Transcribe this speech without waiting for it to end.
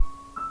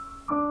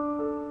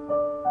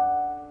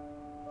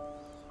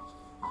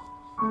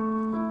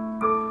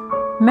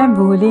मैं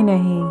भूली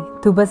नहीं,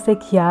 तू बस एक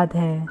याद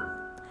है।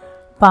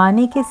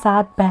 पानी के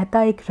साथ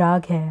बहता एक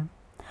राग है।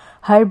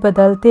 हर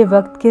बदलते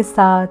वक्त के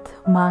साथ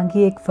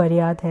मांगी एक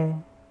फरियाद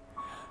है।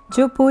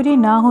 जो पूरी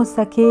ना हो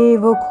सके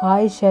वो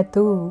ख्वाहिश है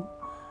तू।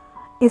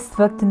 इस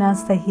वक्त ना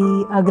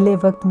सही अगले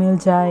वक्त मिल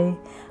जाए,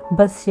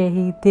 बस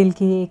यही दिल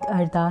की एक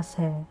अरदास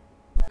है।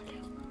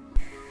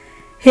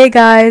 Hey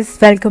guys,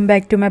 welcome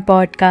back to my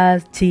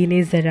podcast जी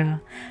ले ज़रा।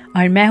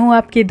 और मैं हूँ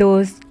आपकी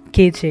दोस्त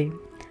KJ.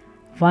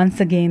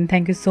 Once again,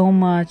 thank you so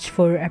much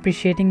for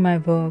appreciating my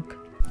work.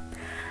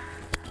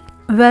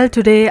 Well,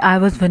 today I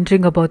was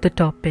wondering about the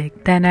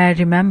topic. Then I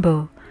remember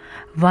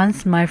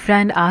once my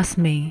friend asked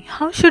me,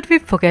 how should we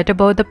forget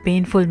about the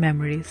painful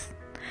memories?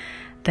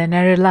 Then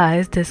I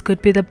realized this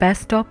could be the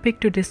best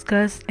topic to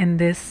discuss in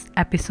this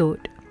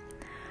episode.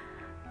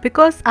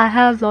 Because I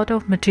have a lot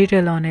of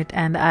material on it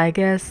and I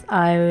guess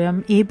I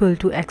am able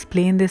to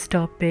explain this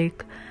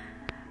topic.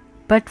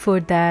 But for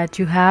that,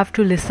 you have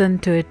to listen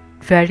to it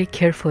very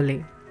carefully.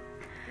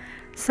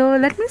 So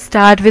let me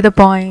start with a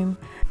poem.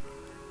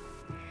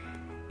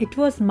 It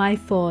was my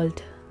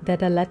fault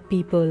that I let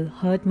people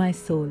hurt my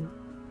soul.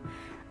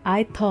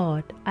 I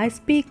thought I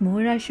speak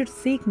more, I should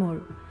seek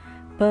more.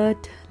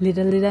 But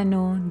little did I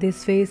know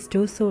this way is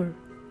too sore.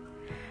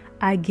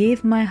 I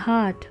gave my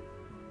heart,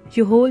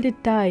 you hold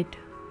it tight.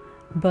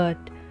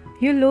 But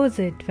you lose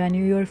it when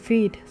your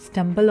feet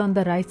stumble on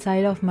the right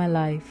side of my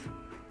life.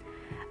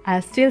 I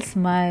still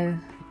smile,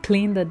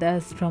 clean the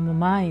dust from my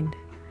mind.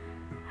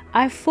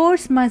 I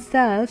force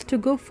myself to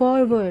go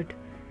forward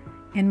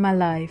in my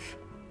life.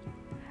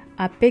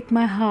 I pick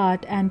my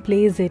heart and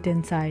place it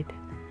inside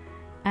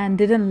and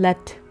didn't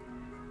let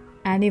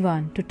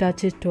anyone to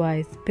touch it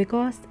twice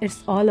because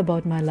it's all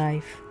about my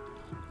life.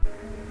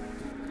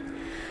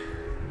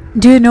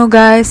 Do you know,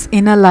 guys,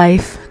 in our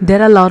life there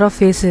are a lot of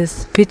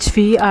phases which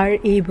we are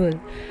able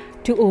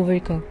to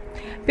overcome,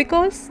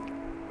 because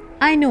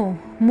I know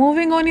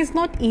moving on is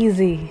not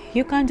easy.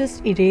 You can't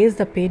just erase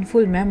the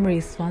painful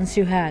memories once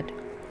you had,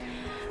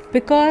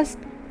 because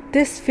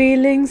these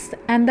feelings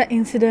and the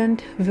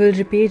incident will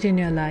repeat in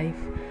your life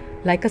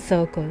like a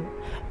circle.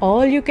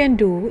 All you can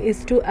do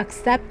is to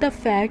accept the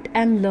fact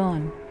and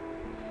learn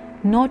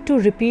not to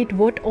repeat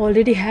what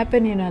already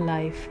happened in your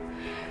life.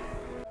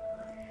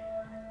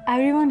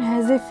 Everyone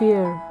has a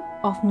fear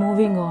of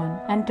moving on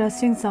and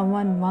trusting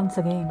someone once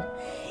again.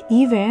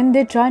 Even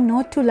they try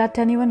not to let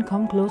anyone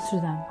come close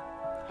to them.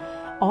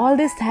 All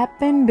this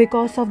happened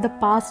because of the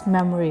past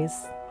memories.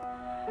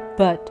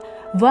 But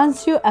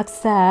once you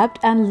accept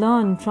and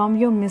learn from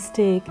your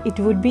mistake, it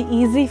would be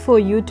easy for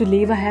you to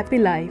live a happy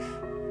life.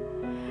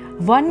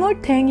 One more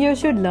thing you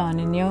should learn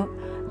in your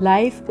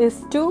life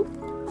is to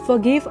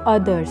forgive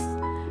others,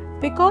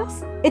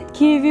 because it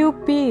gives you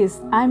peace.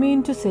 I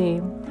mean to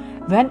say,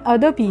 when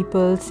other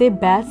people say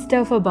bad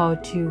stuff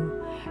about you,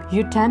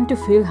 you tend to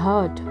feel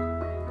hurt.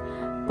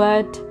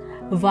 But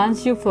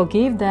once you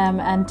forgive them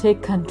and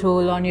take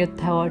control on your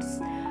thoughts,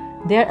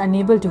 they are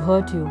unable to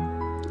hurt you.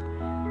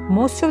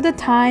 Most of the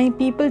time,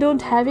 people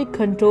don't have a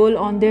control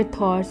on their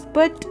thoughts,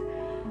 but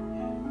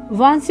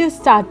once you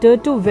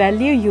started to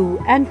value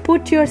you and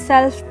put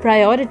yourself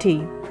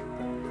priority,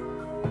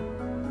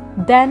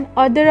 then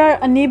others are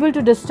unable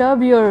to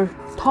disturb your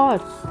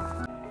thoughts.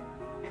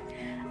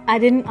 I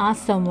didn't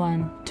ask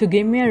someone to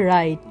give me a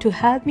ride to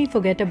help me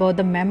forget about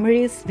the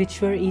memories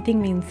which were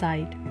eating me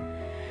inside.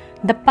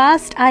 The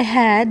past I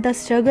had, the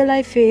struggle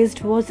I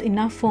faced was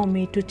enough for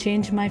me to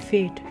change my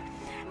fate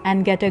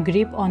and get a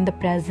grip on the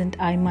present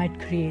I might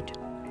create.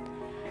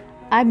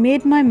 I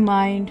made my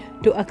mind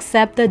to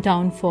accept the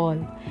downfall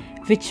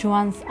which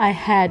once I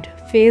had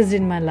faced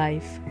in my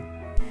life.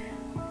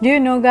 Do you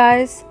know,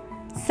 guys,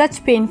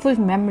 such painful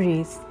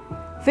memories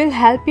will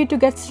help you to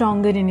get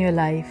stronger in your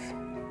life.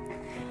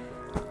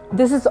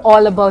 This is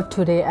all about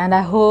today, and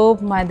I hope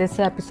this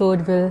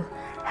episode will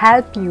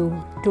help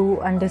you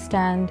to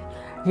understand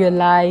your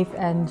life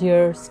and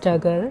your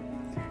struggle.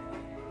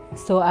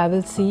 So I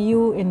will see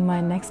you in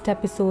my next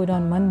episode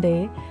on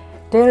Monday.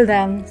 Till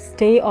then,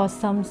 stay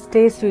awesome,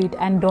 stay sweet,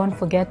 and don't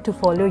forget to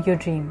follow your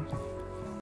dream.